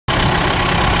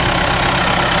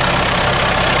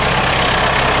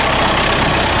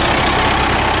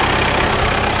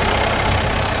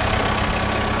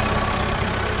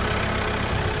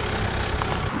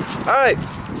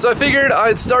So I figured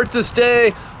I'd start this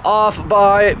day off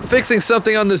by fixing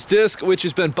something on this disc which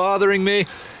has been bothering me.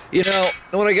 You know,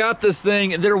 when I got this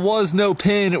thing, there was no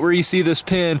pin where you see this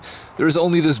pin. There was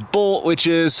only this bolt, which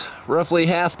is roughly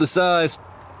half the size.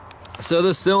 So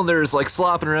this cylinder is like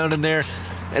slopping around in there,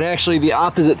 and actually the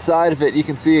opposite side of it, you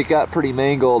can see it got pretty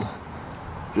mangled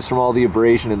just from all the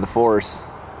abrasion and the force.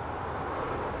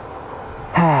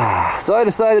 So I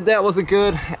decided that wasn't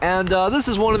good, and this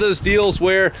is one of those deals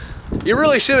where you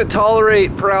really shouldn't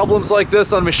tolerate problems like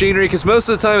this on machinery, because most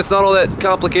of the time it's not all that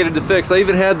complicated to fix. I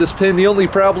even had this pin. The only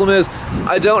problem is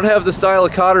I don't have the style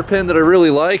of cotter pin that I really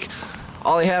like.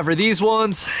 All I have are these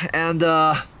ones, and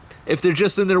if they're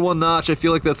just in there one notch, I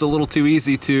feel like that's a little too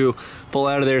easy to pull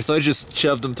out of there, so I just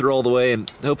shoved them through all the way, and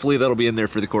hopefully that'll be in there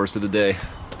for the course of the day.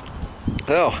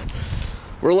 Oh,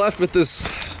 we're left with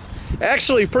this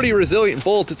actually pretty resilient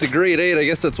bolt. It's a grade 8. I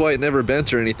guess that's why it never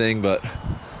bent or anything, but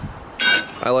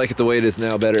I like it the way it is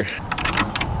now better.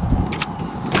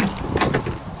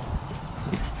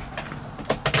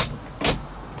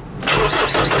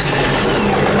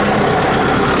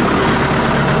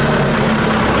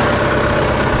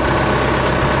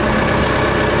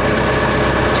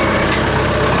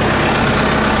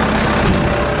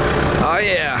 Oh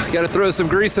yeah, gotta throw some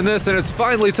grease in this, and it's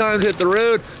finally time to hit the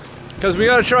road, because we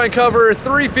gotta try and cover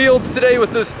 3 fields today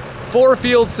with this 4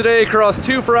 fields today across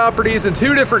 2 properties in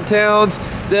 2 different towns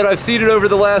that I've seeded over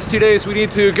the last 2 days. We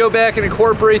need to go back and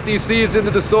incorporate these seeds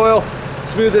into the soil,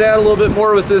 smooth it out a little bit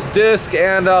more with this disc,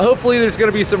 and hopefully there's going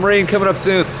to be some rain coming up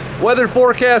soon. Weather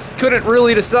forecast couldn't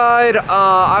really decide.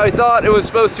 I thought it was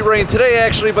supposed to rain today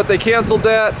actually, but they canceled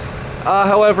that.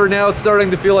 However, now it's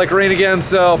starting to feel like rain again,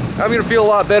 so I'm going to feel a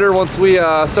lot better once we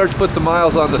start to put some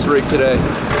miles on this rig today.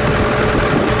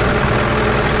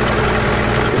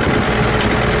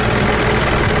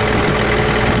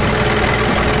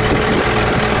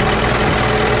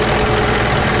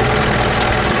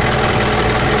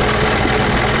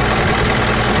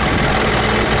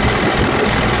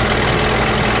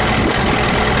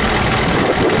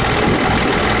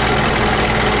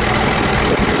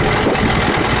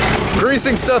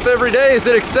 Greasing stuff every day, is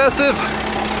it excessive?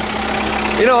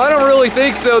 You know, I don't really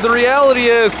think so. The reality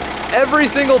is, every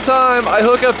single time I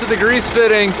hook up to the grease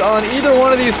fittings on either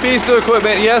one of these pieces of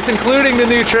equipment, yes, including the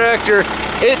new tractor,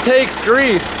 it takes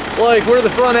grease. Like where the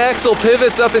front axle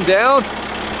pivots up and down,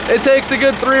 it takes a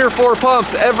good 3 or 4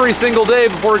 pumps every single day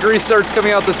before grease starts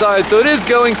coming out the side. So it is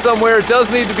going somewhere, it does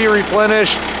need to be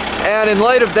replenished. And in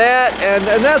light of that, and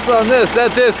that's on this,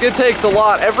 that disc, it takes a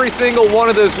lot. Every single one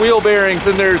of those wheel bearings,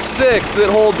 and there's 6 that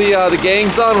hold the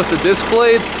gangs on with the disc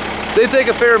blades, they take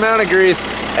a fair amount of grease.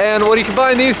 And when you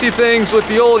combine these 2 things with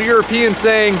the old European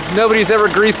saying, nobody's ever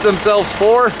greased themselves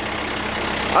poor,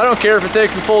 I don't care if it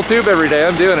takes a full tube every day,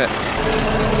 I'm doing it.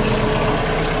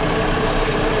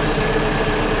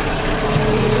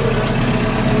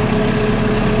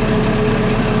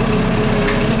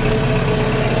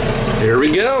 Here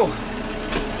we go.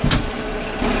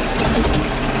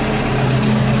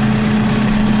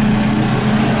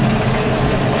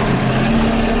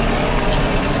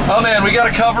 Oh man, we got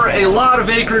to cover a lot of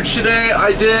acreage today.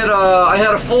 I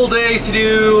had a full day to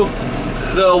do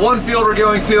the 1 field we're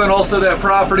going to, and also that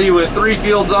property with 3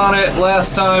 fields on it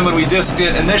last time when we disked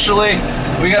it initially.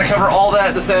 We got to cover all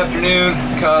that this afternoon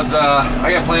because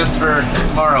I got plans for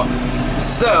tomorrow.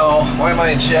 So, why am I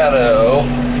in shadow?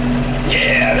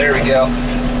 Yeah, there we go.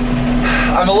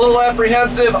 I'm a little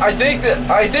apprehensive. I think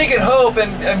and hope,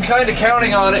 and I'm kind of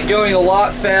counting on it going a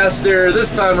lot faster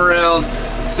this time around,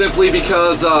 simply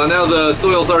because now the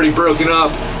soil's already broken up.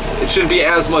 It shouldn't be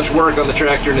as much work on the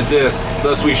tractor and the disc,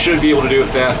 thus we should be able to do it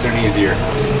faster and easier.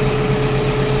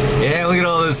 Yeah, look at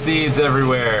all those seeds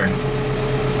everywhere.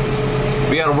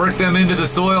 We gotta work them into the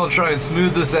soil and try and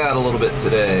smooth this out a little bit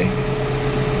today.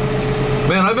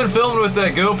 Man, I've been filming with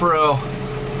that GoPro.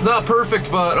 It's not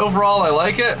perfect, but overall I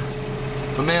like it.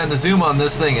 But man, the zoom on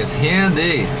this thing is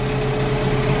handy.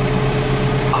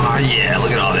 Oh yeah,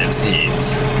 look at all them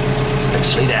seeds.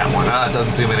 Especially that one. Ah, it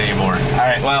doesn't zoom in anymore.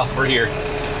 Alright, well, we're here.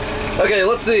 Okay,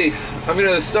 let's see. I'm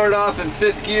gonna start off in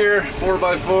 5th gear,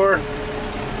 4x4,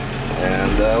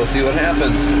 and we'll see what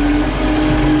happens.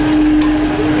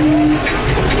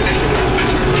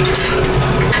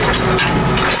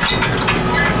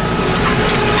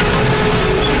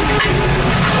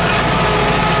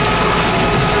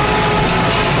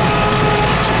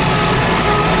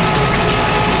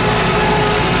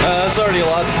 That's already a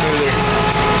lot smoother.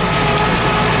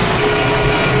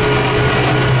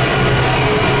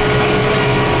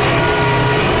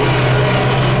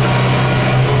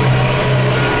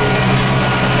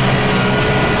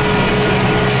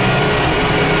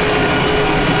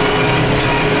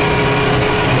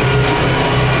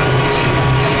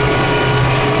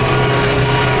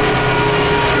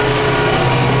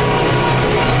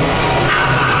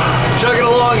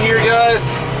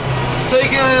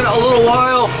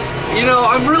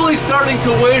 I'm really starting to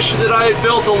wish that I had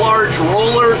built a large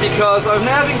roller, because I'm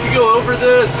having to go over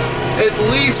this at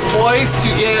least twice to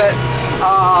get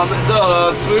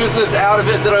the smoothness out of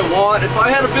it that I want. If I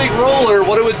had a big roller,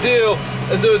 what it would do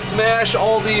is it would smash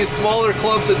all these smaller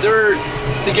clumps of dirt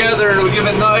together, and it would give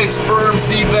a nice firm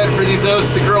seed bed for these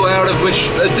oats to grow out of,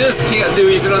 which a disc can't do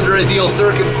even under ideal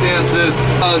circumstances,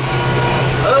 because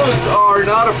oats are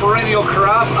not a perennial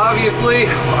crop. Obviously,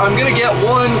 I'm gonna get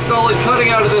one solid cutting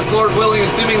out of this, Lord willing,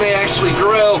 assuming they actually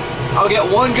grow. I'll get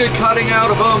one good cutting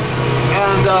out of them,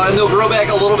 and they'll grow back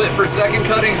a little bit for second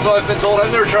cutting. So I've been told.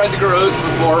 I've never tried to grow oats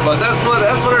before, but that's what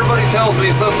everybody tells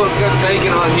me. So that's what I'm kind of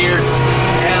banking on here.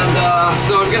 And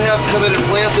so I'm gonna have to come in and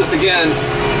plant this again.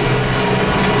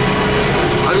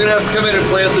 I'm gonna have to come in and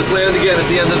plant this land again at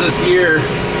the end of this year.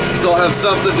 So I'll have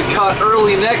something to cut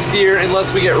early next year,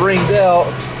 unless we get rained out.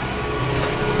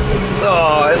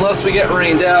 Unless we get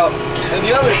rained out. And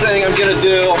the other thing I'm gonna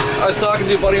do, I was talking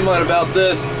to a buddy of mine about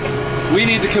this. We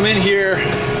need to come in here,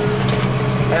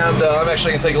 and I'm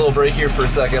actually gonna take a little break here for a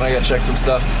second. I gotta check some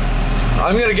stuff.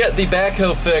 I'm gonna get the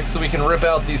backhoe fixed so we can rip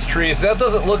out these trees. That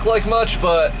doesn't look like much,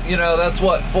 but you know, that's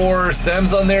what, 4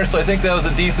 stems on there, so I think that was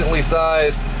a decently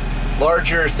sized,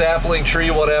 larger sapling tree,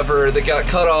 whatever, that got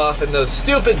cut off, and those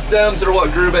stupid stems are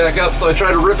what grew back up. So I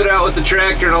try to rip it out with the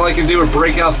tractor, and all I can do is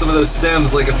break off some of those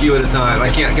stems, like a few at a time. I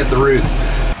can't get the roots.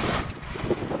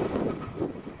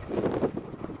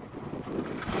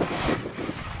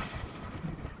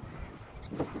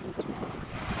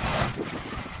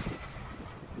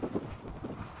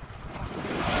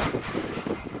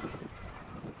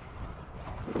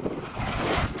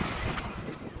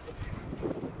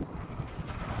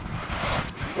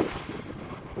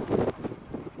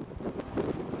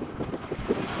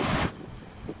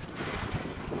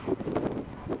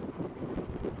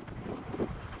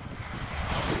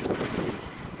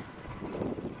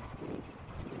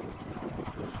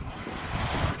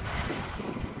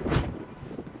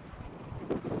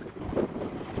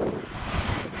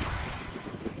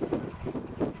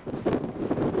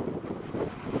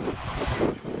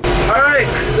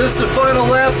 This is the final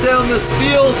lap down this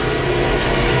field.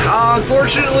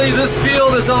 Unfortunately, this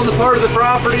field is on the part of the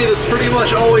property that's pretty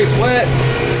much always wet.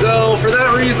 So for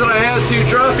that reason, I had to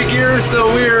drop a gear. So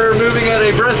we're moving at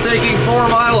a breathtaking 4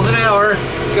 miles an hour,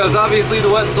 because obviously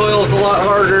the wet soil is a lot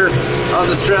harder on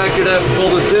this tractor to have to pull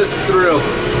this disc through.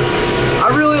 I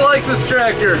really like this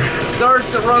tractor. It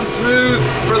starts, it runs smooth.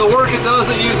 For the work it does,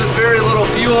 it uses very little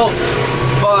fuel.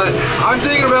 But I'm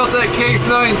thinking about that Case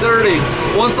 930.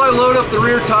 Once I load up the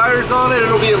rear tires on it,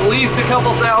 it'll be at least a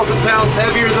couple thousand pounds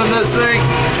heavier than this thing,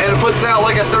 and it puts out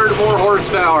like a third more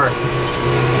horsepower.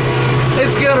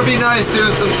 It's gonna be nice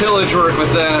doing some tillage work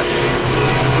with that.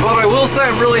 But I will say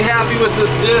I'm really happy with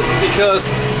this disc, because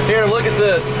here, look at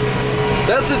this.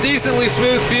 That's a decently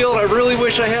smooth field. I really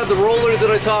wish I had the roller that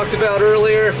I talked about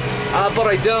earlier, but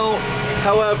I don't.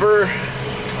 However,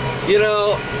 you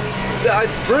know, I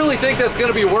really think that's going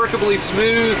to be workably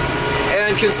smooth,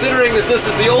 and considering that this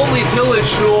is the only tillage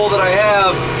tool that I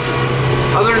have,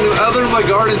 other than my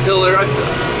garden tiller,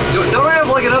 don't I have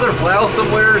like another plow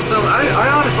somewhere or something?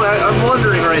 Honestly, I'm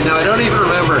wondering right now. I don't even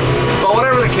remember. But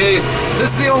whatever the case,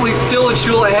 this is the only tillage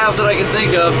tool I have that I can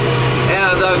think of,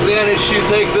 and I've managed to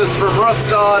take this from rough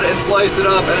sod and slice it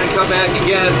up, and then come back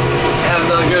again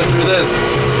and go through this.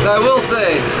 Now, I will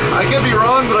say, I could be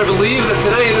wrong, but I believe that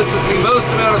today this is the most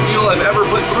amount of fuel I've ever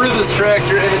put through this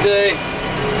tractor in a day.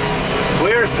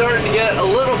 We're starting to get a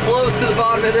little close to the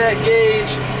bottom of that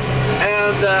gauge,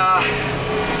 and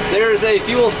there's a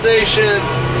fuel station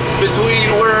between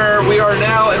where we are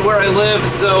now and where I live,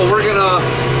 so we're gonna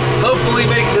hopefully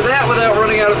make it to that without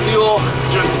running out of fuel,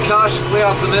 which I'm cautiously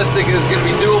optimistic is gonna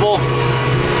be doable.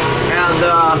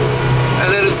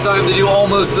 And then it's time to do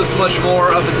almost this much more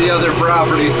up at the other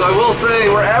property. So I will say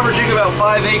we're averaging about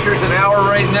 5 acres an hour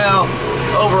right now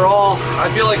overall. I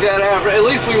feel like that average, at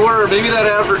least we were, maybe that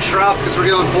average dropped because we're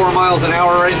going 4 miles an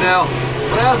hour right now.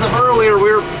 But as of earlier, we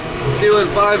were doing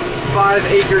 5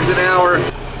 acres an hour.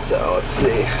 So let's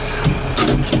see.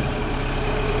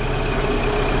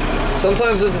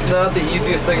 Sometimes this is not the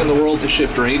easiest thing in the world to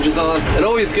shift ranges on. It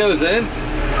always goes in,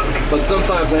 but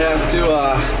sometimes I have to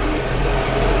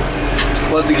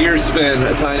let the gear spin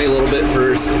a tiny little bit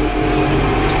first.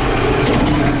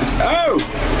 Oh!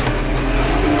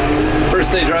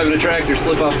 First day driving a tractor,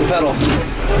 slip off the pedal.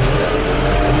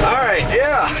 Alright,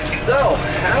 yeah, so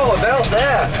how about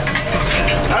that?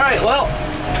 Alright, well,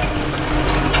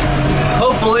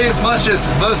 hopefully as much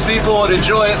as most people would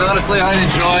enjoy it, and honestly I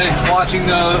enjoy watching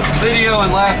the video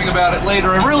and laughing about it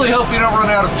later. I really hope we don't run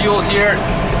out of fuel here,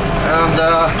 and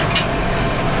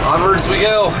onwards we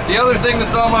go. The other thing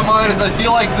that's on my mind is I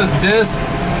feel like this disc,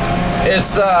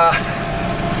 it's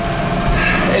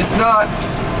not,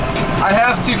 I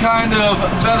have to kind of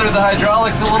feather the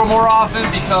hydraulics a little more often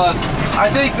because I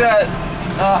think that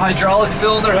hydraulic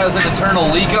cylinder has an internal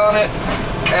leak on it,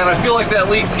 and I feel like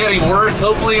that leak's getting worse.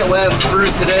 Hopefully it lasts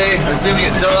through today, assuming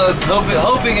it does,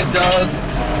 hoping it does.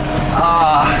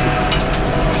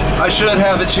 I should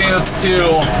have a chance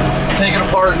to take it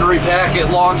apart and repack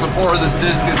it long before this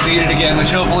disc is needed again,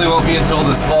 which hopefully won't be until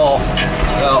this fall.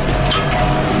 So,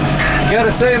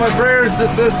 gotta say my prayers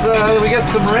that we get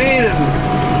some rain,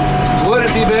 and would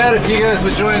it be bad if you guys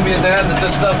would join me in that and that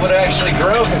this stuff would actually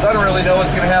grow, because I don't really know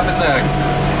what's gonna happen next.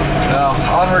 Now,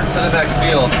 onwards to the next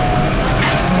field.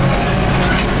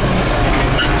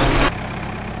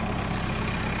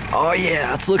 Oh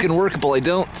yeah, it's looking workable. I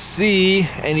don't see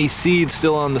any seeds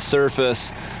still on the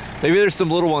surface. Maybe there's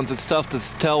some little ones. It's tough to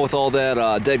tell with all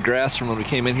that dead grass from when we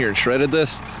came in here and shredded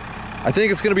this. I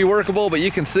think it's gonna be workable, but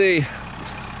you can see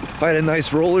if I had a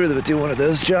nice roller that would do one of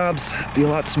those jobs, it'd be a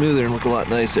lot smoother and look a lot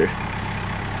nicer.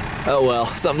 Oh well,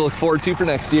 something to look forward to for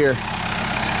next year.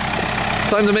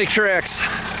 Time to make tracks.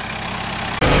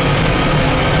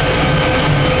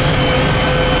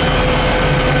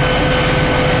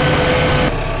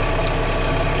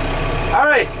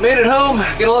 Made it home.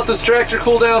 Gonna let this tractor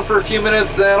cool down for a few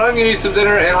minutes, then I'm gonna eat some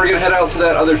dinner and we're gonna head out to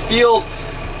that other field.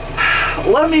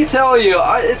 Let me tell you,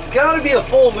 it's gotta be a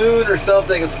full moon or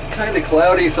something. It's kind of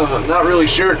cloudy, so I'm not really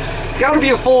sure. It's gotta be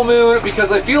a full moon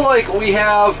because I feel like we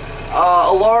have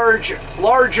a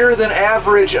larger than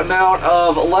average amount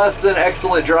of less than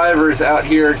excellent drivers out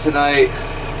here tonight.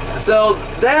 So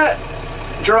that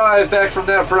drive back from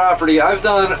that property I've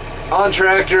done on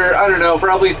tractor, I don't know,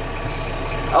 probably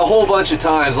a whole bunch of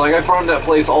times. Like I farmed that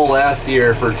place all last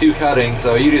year for 2 cuttings,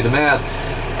 so you do the math.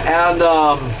 And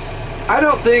I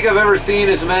don't think I've ever seen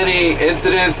as many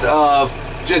incidents of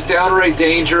just downright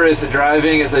dangerous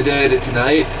driving as I did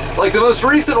tonight. Like the most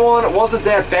recent one wasn't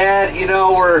that bad, you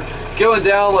know, we're going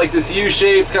down like this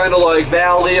U-shaped kind of like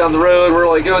valley on the road. We're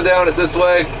like going down it this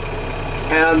way.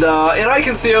 And I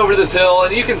can see over this hill,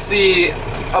 and you can see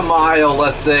a mile,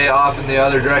 let's say, off in the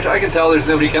other direction. I can tell there's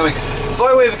nobody coming. So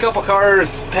I wave a couple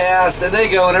cars past, and they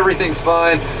go, and everything's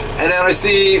fine. And then I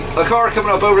see a car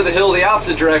coming up over the hill the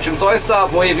opposite direction, so I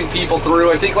stop waving people through.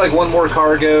 I think like one more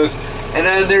car goes. And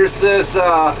then there's this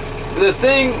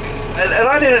thing, and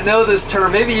I didn't know this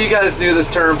term, maybe you guys knew this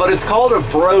term, but it's called a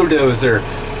brodozer.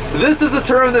 This is a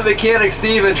term that Mechanic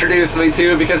Steve introduced me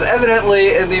to, because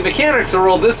evidently in the mechanics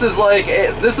world, this is like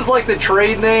the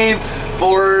trade name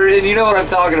for, and you know what I'm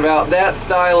talking about, that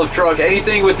style of truck,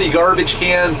 anything with the garbage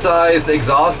can sized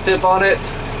exhaust tip on it.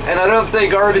 And I don't say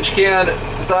garbage can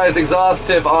sized exhaust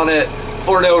tip on it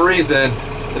for no reason.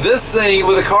 This thing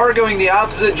with a car going the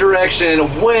opposite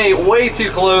direction, way too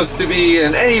close to be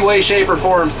in any way, shape, or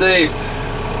form safe.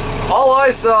 All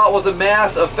I saw was a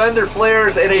mass of fender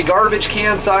flares and a garbage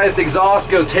can sized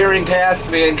exhaust go tearing past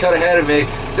me and cut ahead of me.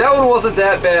 That one wasn't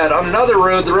that bad. On another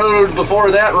road, the road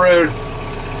before that road,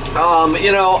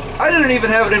 you know, I didn't even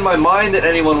have it in my mind that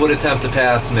anyone would attempt to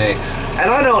pass me. And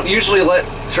I don't usually let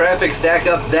traffic stack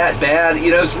up that bad.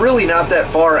 You know, it's really not that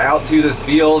far out to this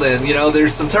field, and you know,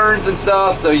 there's some turns and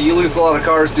stuff, so you lose a lot of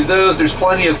cars through those. There's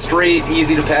plenty of straight,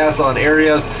 easy to pass on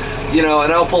areas, you know,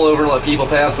 and I'll pull over and let people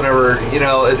pass whenever, you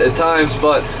know, at times.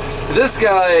 But this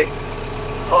guy,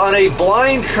 on a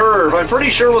blind curve, I'm pretty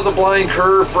sure it was a blind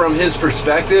curve from his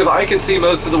perspective. I can see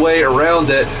most of the way around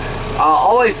it.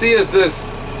 All I see is this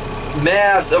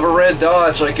mass of a red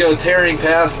Dodge like go tearing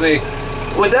past me.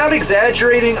 Without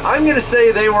exaggerating, I'm gonna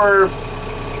say they were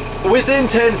within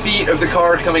 10 feet of the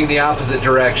car coming the opposite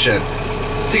direction.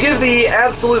 To give the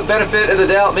absolute benefit of the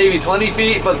doubt, maybe 20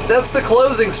 feet, but that's the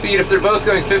closing speed if they're both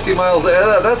going 50 miles.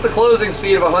 That's the closing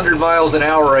speed of 100 miles an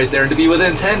hour right there. And to be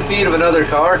within 10 feet of another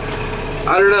car,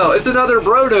 I don't know. It's another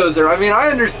brodozer. I mean, I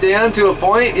understand to a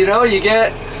point, you know, you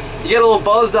get a little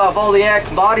buzzed off all the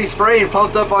Axe body spray and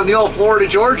pumped up on the old Florida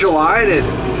Georgia line,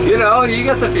 and you know, you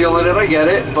get the feeling it, I get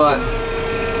it, but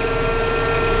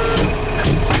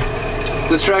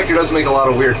this tractor does make a lot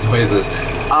of weird noises.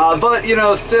 But you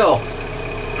know, still,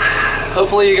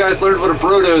 hopefully you guys learned what a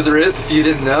brodozer is if you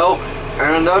didn't know,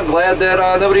 and I'm glad that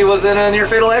nobody was in a near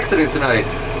fatal accident tonight.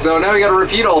 So now we got to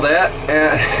repeat all that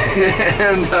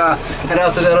and head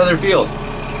out to that other field.